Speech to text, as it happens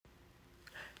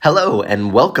Hello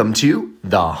and welcome to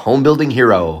The Home Building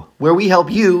Hero, where we help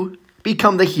you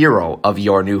become the hero of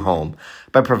your new home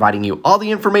by providing you all the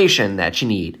information that you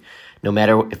need. No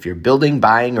matter if you're building,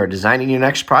 buying, or designing your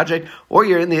next project, or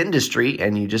you're in the industry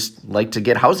and you just like to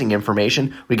get housing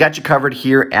information, we got you covered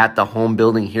here at The Home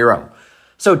Building Hero.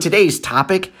 So today's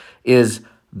topic is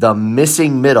the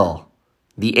missing middle,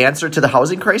 the answer to the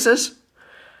housing crisis.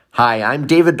 Hi, I'm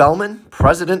David Bellman,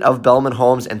 president of Bellman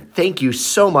Homes, and thank you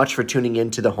so much for tuning in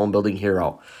to the Home Building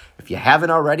Hero. If you haven't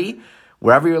already,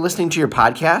 wherever you're listening to your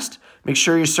podcast, make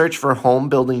sure you search for Home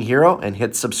Building Hero and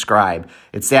hit subscribe.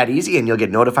 It's that easy, and you'll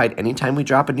get notified anytime we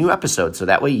drop a new episode, so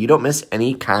that way you don't miss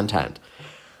any content.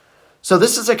 So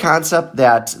this is a concept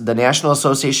that the National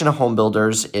Association of Home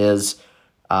Builders is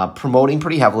promoting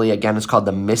pretty heavily. Again, it's called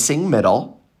the missing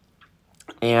middle,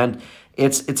 and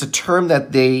it's a term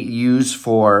that they use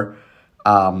for,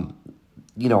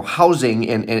 housing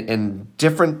and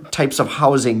different types of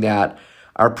housing that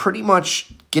are pretty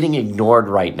much getting ignored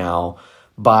right now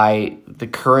by the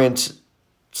current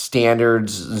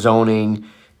standards, zoning,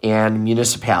 and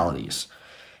municipalities.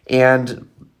 And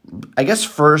I guess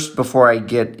first, before I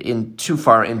get in too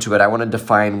far into it, I want to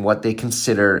define what they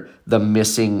consider the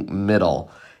missing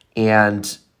middle.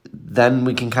 And then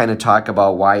we can kind of talk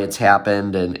about why it's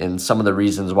happened and some of the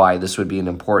reasons why this would be an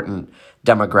important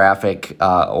demographic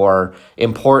or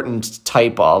important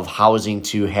type of housing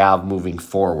to have moving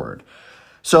forward.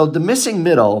 So the missing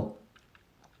middle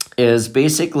is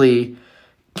basically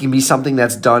can be something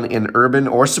that's done in urban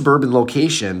or suburban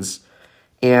locations,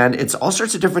 and it's all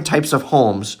sorts of different types of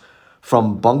homes,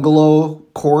 from bungalow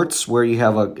courts where you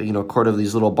have a court of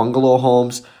these little bungalow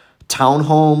homes,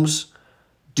 townhomes,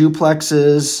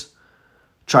 duplexes,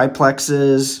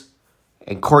 triplexes,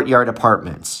 and courtyard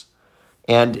apartments.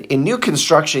 And in new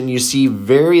construction, you see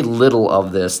very little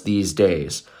of this these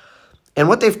days. And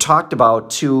what they've talked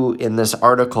about, too, in this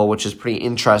article, which is pretty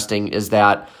interesting, is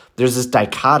that there's this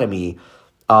dichotomy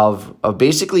of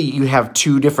basically you have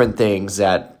two different things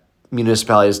that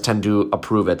municipalities tend to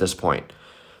approve at this point.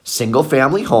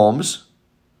 Single-family homes,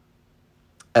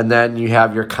 and then you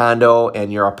have your condo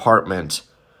and your apartment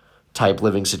type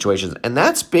living situations. And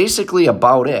that's basically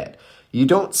about it. You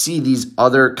don't see these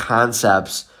other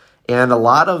concepts, and a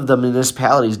lot of the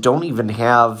municipalities don't even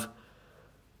have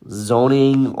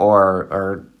zoning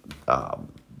or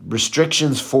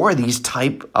restrictions for these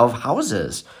type of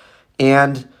houses.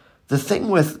 And the thing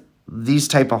with these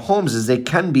type of homes is they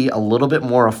can be a little bit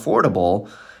more affordable,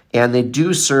 and they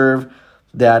do serve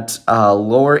that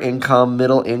lower income,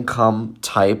 middle income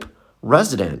type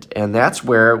resident. And that's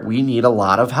where we need a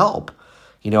lot of help.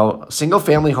 Single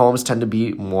family homes tend to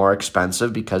be more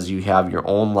expensive because you have your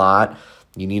own lot.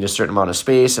 You need a certain amount of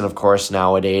space. And of course,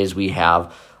 nowadays we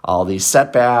have all these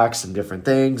setbacks and different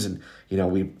things. And,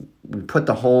 we put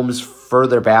the homes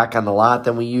further back on the lot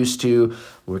than we used to.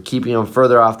 We're keeping them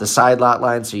further off the side lot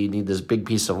line. So you need this big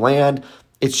piece of land.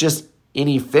 It's just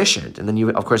inefficient. And then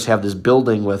you, of course, have this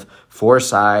building with 4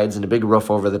 sides and a big roof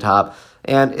over the top.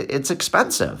 And it's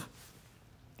expensive.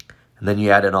 And then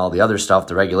you add in all the other stuff,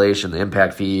 the regulation, the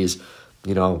impact fees,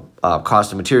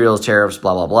 cost of materials, tariffs,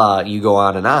 blah, blah, blah. You go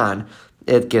on.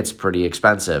 It gets pretty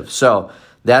expensive. So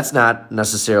that's not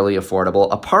necessarily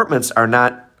affordable. Apartments are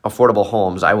not affordable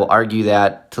homes. I will argue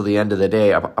that till the end of the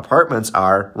day. Apartments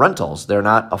are rentals. They're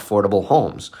not affordable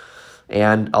homes.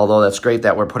 And although that's great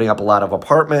that we're putting up a lot of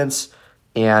apartments,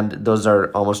 and those are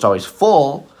almost always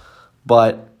full,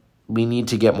 but we need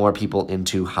to get more people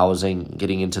into housing,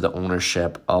 getting into the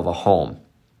ownership of a home.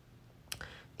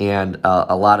 And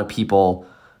a lot of people,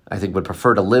 I think, would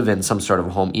prefer to live in some sort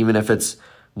of home, even if it's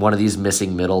one of these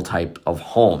missing middle type of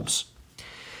homes.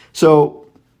 So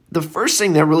the first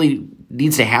thing that really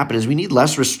needs to happen is we need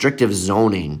less restrictive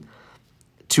zoning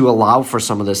to allow for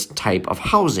some of this type of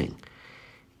housing.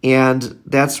 And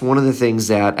that's one of the things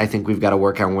that I think we've got to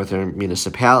work on with our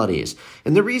municipalities.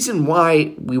 And the reason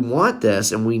why we want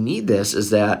this and we need this is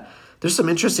that there's some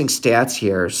interesting stats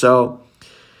here. So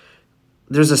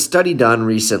there's a study done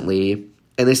recently,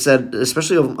 and they said,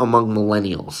 especially among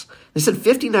millennials, they said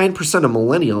 59% of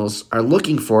millennials are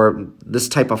looking for this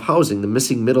type of housing, the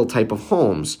missing middle type of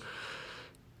homes.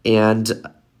 And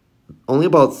only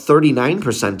about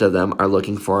 39% of them are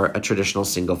looking for a traditional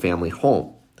single-family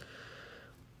home.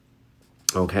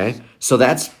 Okay, so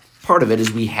that's part of it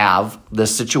is we have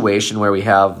this situation where we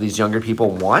have these younger people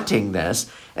wanting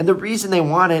this. And the reason they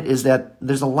want it is that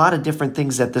there's a lot of different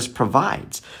things that this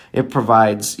provides. It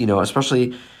provides,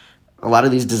 especially a lot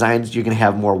of these designs, you're going to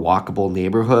have more walkable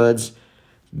neighborhoods.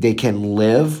 They can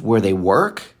live where they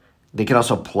work. They can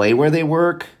also play where they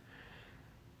work.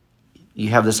 you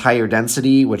have this higher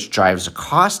density, which drives the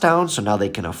cost down, so now they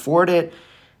can afford it.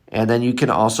 And then you can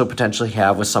also potentially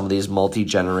have with some of these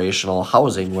multi-generational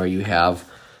housing where you have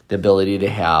the ability to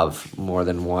have more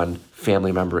than one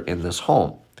family member in this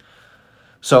home.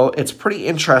 So it's pretty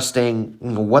interesting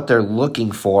what they're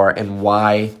looking for and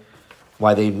why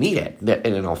they need it.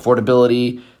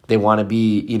 Affordability, they want to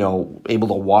be, able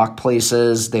to walk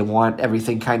places. They want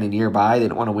everything kind of nearby. They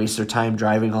don't want to waste their time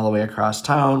driving all the way across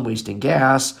town, wasting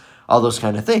gas, all those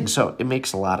kind of things. So it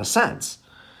makes a lot of sense.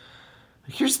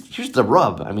 Here's the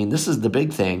rub. I mean, this is the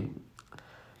big thing.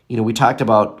 We talked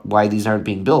about why these aren't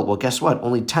being built. Well, guess what?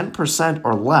 Only 10%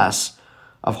 or less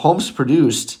of homes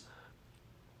produced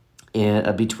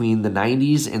between the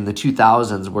 90s and the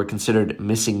 2000s were considered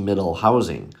missing middle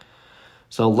housing.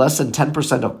 So less than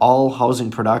 10% of all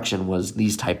housing production was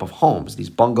these type of homes, these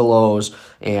bungalows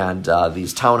and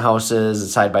these townhouses and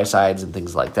side-by-sides and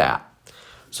things like that.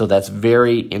 So that's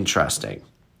very interesting.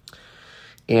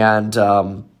 And,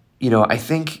 I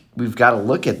think we've got to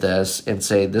look at this and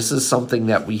say this is something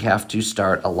that we have to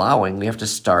start allowing. We have to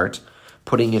start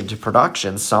putting into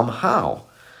production somehow.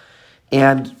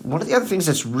 And one of the other things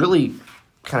that's really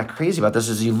kind of crazy about this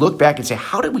is you look back and say,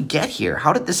 how did we get here?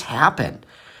 How did this happen?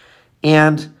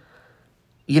 And,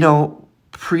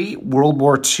 pre-World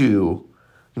War II,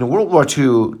 World War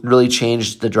II really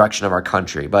changed the direction of our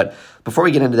country. But before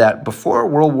we get into that, before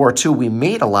World War II, we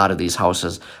made a lot of these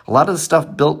houses. A lot of the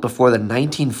stuff built before the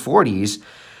 1940s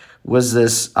was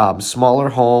this smaller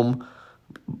home,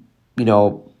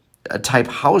 type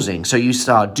housing. So you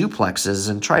saw duplexes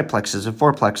and triplexes and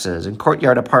fourplexes and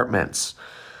courtyard apartments,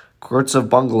 courts of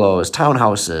bungalows,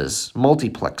 townhouses,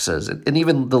 multiplexes, and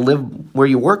even the live where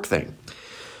you work thing.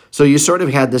 So you sort of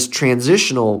had this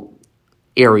transitional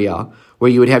area where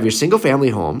you would have your single family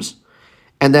homes,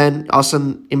 and then also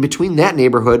in between that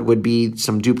neighborhood would be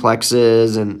some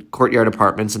duplexes and courtyard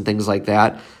apartments and things like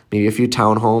that, maybe a few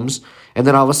townhomes, and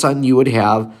then all of a sudden you would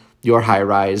have your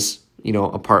high-rise,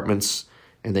 apartments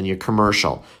and then your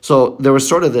commercial. So there was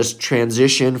sort of this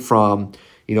transition from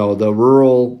the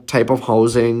rural type of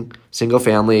housing, single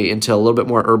family, into a little bit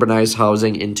more urbanized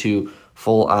housing, into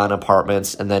full-on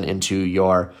apartments, and then into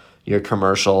your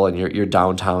commercial and your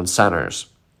downtown centers.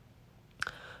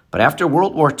 But after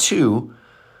World War II,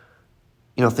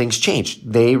 things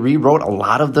changed. They rewrote a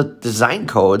lot of the design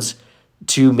codes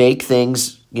to make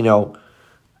things,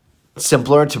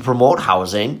 simpler, to promote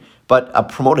housing, but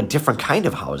promote a different kind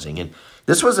of housing. And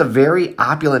this was a very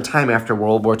opulent time after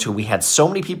World War II. We had so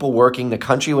many people working. The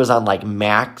country was on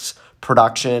max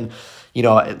production.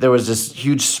 There was this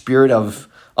huge spirit of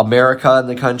America in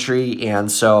the country. And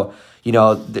so,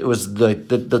 it was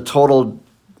the total,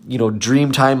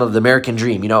 dream time of the American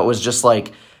dream. It was just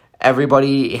like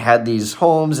everybody had these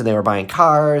homes and they were buying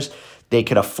cars. They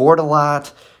could afford a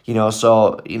lot.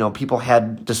 People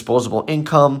had disposable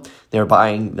income. They were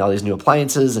buying all these new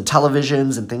appliances and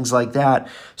televisions and things like that.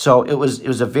 So it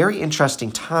was a very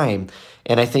interesting time.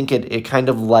 And I think it kind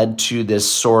of led to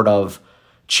this sort of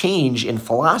change in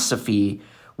philosophy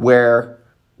where,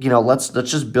 let's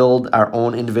just build our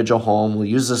own individual home. We'll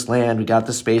use this land. We got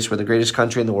the space. We're the greatest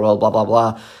country in the world, blah, blah,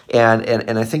 blah.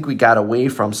 And I think we got away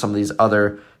from some of these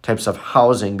other types of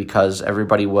housing because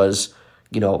everybody was,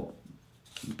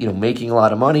 making a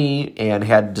lot of money and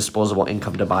had disposable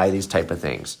income to buy these type of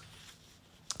things.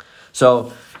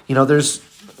 So, there's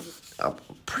a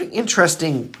pretty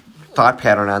interesting thought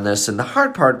pattern on this. And the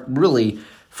hard part really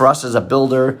for us as a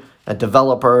builder, a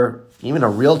developer, even a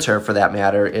realtor for that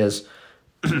matter, is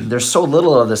there's so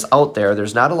little of this out there.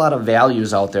 There's not a lot of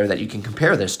values out there that you can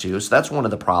compare this to. So that's one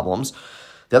of the problems.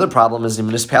 The other problem is the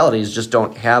municipalities just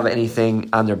don't have anything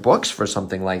on their books for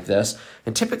something like this.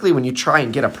 And typically when you try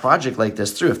and get a project like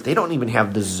this through, if they don't even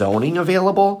have the zoning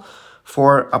available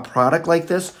for a product like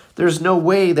this, there's no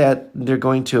way that they're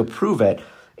going to approve it.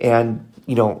 And,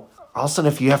 all of a sudden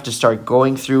if you have to start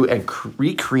going through and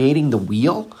recreating the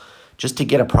wheel just to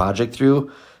get a project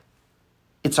through,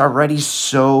 it's already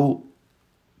so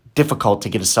difficult to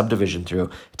get a subdivision through.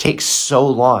 It takes so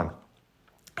long.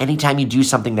 Anytime you do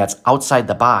something that's outside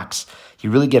the box,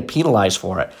 you really get penalized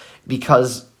for it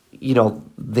because,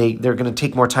 they're going to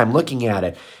take more time looking at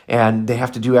it and they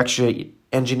have to do extra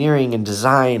engineering and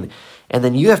design. And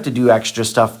then you have to do extra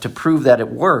stuff to prove that it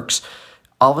works.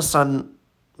 All of a sudden,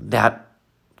 that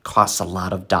costs a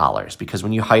lot of dollars because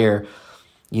when you hire,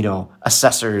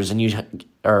 assessors and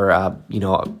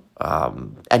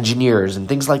engineers and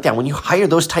things like that, when you hire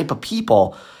those type of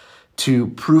people to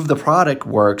prove the product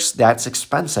works, that's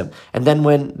expensive. And then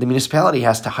when the municipality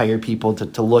has to hire people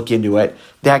to look into it,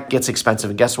 that gets expensive.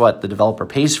 And guess what? The developer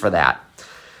pays for that.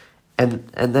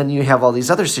 And then you have all these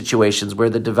other situations where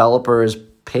the developer is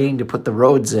paying to put the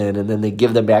roads in, and then they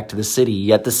give them back to the city.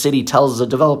 Yet the city tells the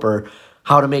developer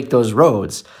how to make those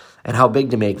roads and how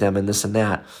big to make them and this and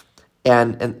that.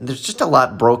 And there's just a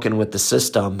lot broken with the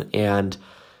system, and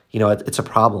it's a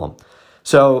problem.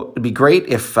 So it'd be great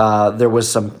if there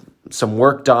was some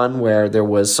work done where there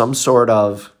was some sort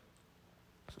of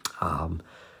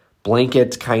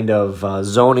blanket kind of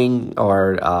zoning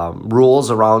or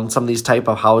rules around some of these type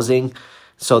of housing,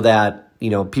 so that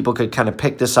people could kind of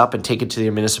pick this up and take it to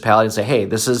their municipality and say, hey,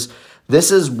 this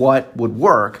is what would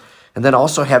work, and then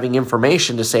also having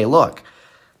information to say, look,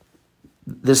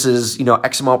 this is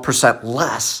X amount %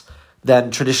 less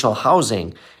than traditional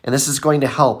housing, and this is going to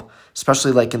help,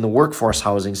 especially like in the workforce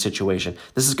housing situation.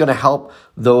 This is going to help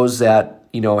those that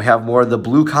have more of the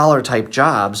blue collar type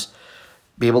jobs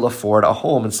be able to afford a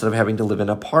home instead of having to live in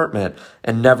an apartment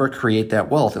and never create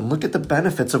that wealth. And look at the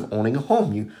benefits of owning a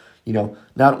home. You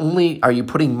not only are you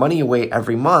putting money away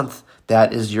every month,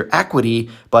 that is your equity,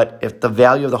 but if the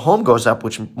value of the home goes up,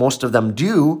 which most of them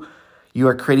do, you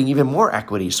are creating even more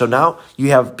equity. So now you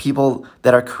have people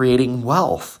that are creating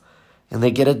wealth, and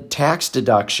they get a tax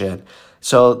deduction.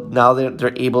 So now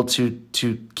they're able to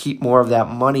keep more of that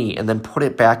money and then put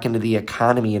it back into the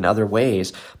economy in other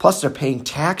ways. Plus, they're paying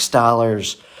tax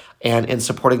dollars and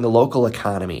supporting the local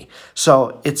economy.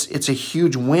 So it's a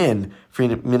huge win for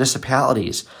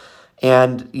municipalities.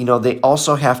 And they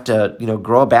also have to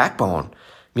grow a backbone.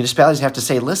 Municipalities have to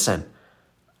say, listen,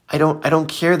 I don't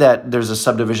care that there's a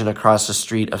subdivision across the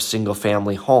street of single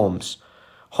family homes.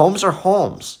 Homes are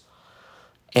homes.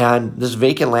 And this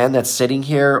vacant land that's sitting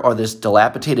here, or this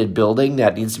dilapidated building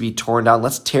that needs to be torn down,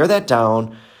 let's tear that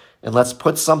down and let's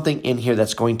put something in here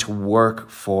that's going to work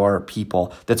for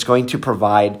people, that's going to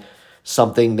provide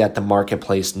something that the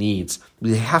marketplace needs.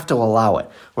 We have to allow it.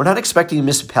 We're not expecting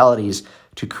municipalities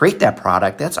to create that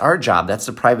product. That's our job. That's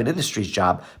the private industry's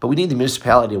job. But we need the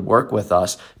municipality to work with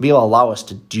us and be able to allow us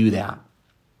to do that.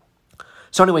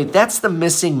 So anyway, that's the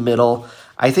missing middle.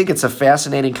 I think it's a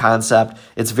fascinating concept.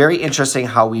 It's very interesting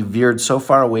how we veered so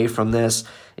far away from this.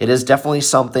 It is definitely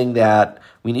something that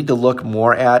we need to look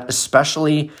more at,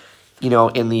 especially,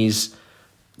 in these,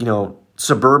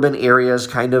 suburban areas,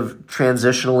 kind of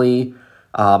transitionally.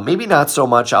 Maybe not so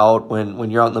much out when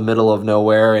you're out in the middle of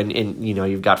nowhere and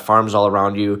you've got farms all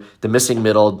around you. The missing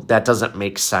middle, that doesn't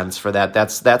make sense for that.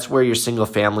 That's where your single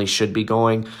family should be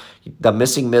going. The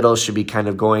missing middle should be kind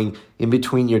of going in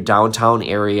between your downtown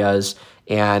areas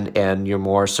and your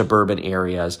more suburban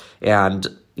areas. And,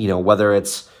 whether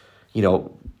it's,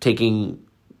 taking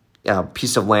a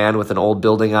piece of land with an old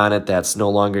building on it that's no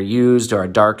longer used, or a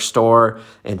dark store,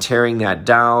 and tearing that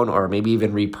down, or maybe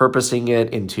even repurposing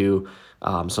it into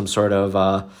some sort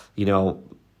of,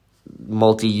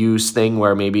 multi-use thing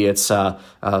where maybe it's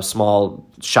small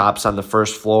shops on the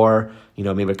first floor,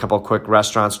 maybe a couple of quick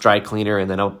restaurants, dry cleaner, and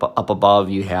then up above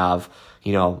you have,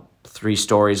 3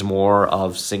 stories more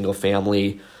of single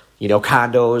family,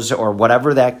 condos or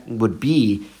whatever that would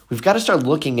be. We've got to start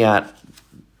looking at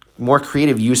more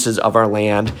creative uses of our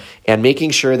land and making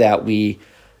sure that we,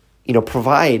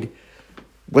 provide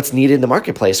what's needed in the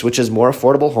marketplace, which is more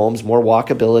affordable homes, more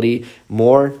walkability,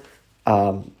 more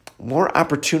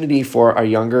opportunity for our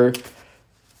younger,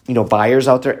 buyers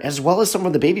out there, as well as some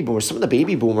of the baby boomers. Some of the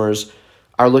baby boomers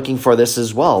are looking for this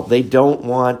as well. They don't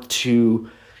want to,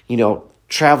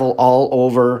 travel all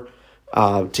over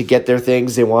to get their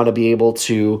things. They want to be able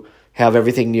to have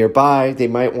everything nearby. They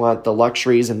might want the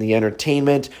luxuries and the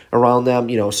entertainment around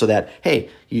them, so that, hey,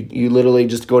 you literally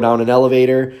just go down an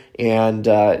elevator and,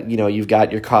 you've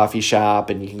got your coffee shop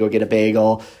and you can go get a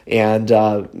bagel and,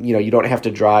 you don't have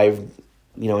to drive,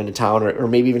 into town or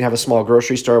maybe even have a small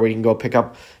grocery store where you can go pick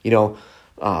up,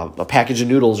 a package of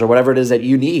noodles or whatever it is that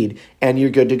you need, and you're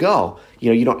good to go.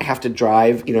 You don't have to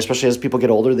drive. Especially as people get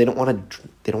older, they don't want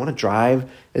to drive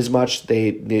as much.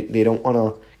 They don't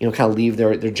want to kind of leave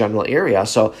their general area.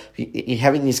 So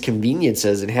having these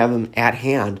conveniences and having them at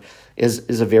hand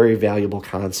is a very valuable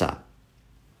concept.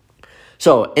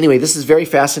 So anyway, this is very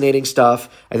fascinating stuff.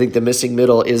 I think the missing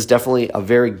middle is definitely a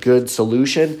very good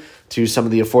solution to some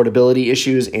of the affordability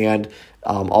issues, and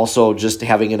also just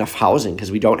having enough housing,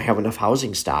 because we don't have enough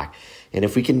housing stock. And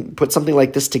if we can put something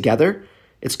like this together,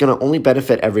 it's going to only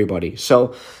benefit everybody.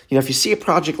 So, if you see a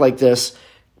project like this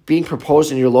being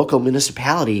proposed in your local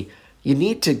municipality, you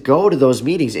need to go to those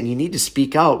meetings and you need to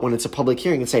speak out when it's a public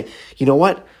hearing and say, you know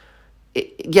what?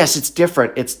 Yes, it's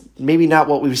different. It's maybe not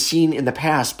what we've seen in the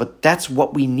past, but that's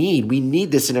what we need. We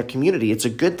need this in our community. It's a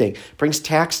good thing. It brings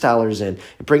tax dollars in.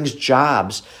 It brings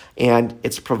jobs. And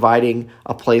it's providing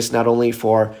a place not only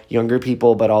for younger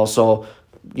people, but also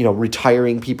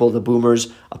retiring people, the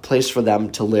boomers, a place for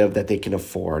them to live that they can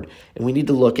afford. And we need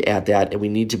to look at that, and we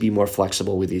need to be more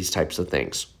flexible with these types of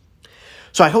things.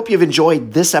 So I hope you've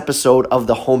enjoyed this episode of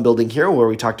the Home Building Hero, where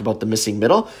we talked about the missing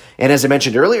middle. And as I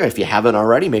mentioned earlier, if you haven't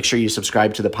already, make sure you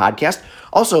subscribe to the podcast.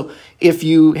 Also, if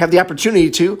you have the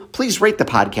opportunity to, please rate the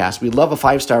podcast. We love a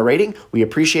 5-star rating. We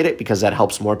appreciate it because that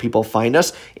helps more people find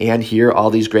us and hear all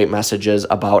these great messages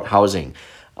about housing.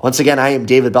 Once again, I am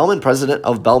David Bellman, president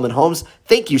of Bellman Homes.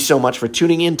 Thank you so much for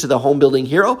tuning in to the Home Building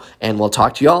Hero, and we'll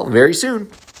talk to you all very soon.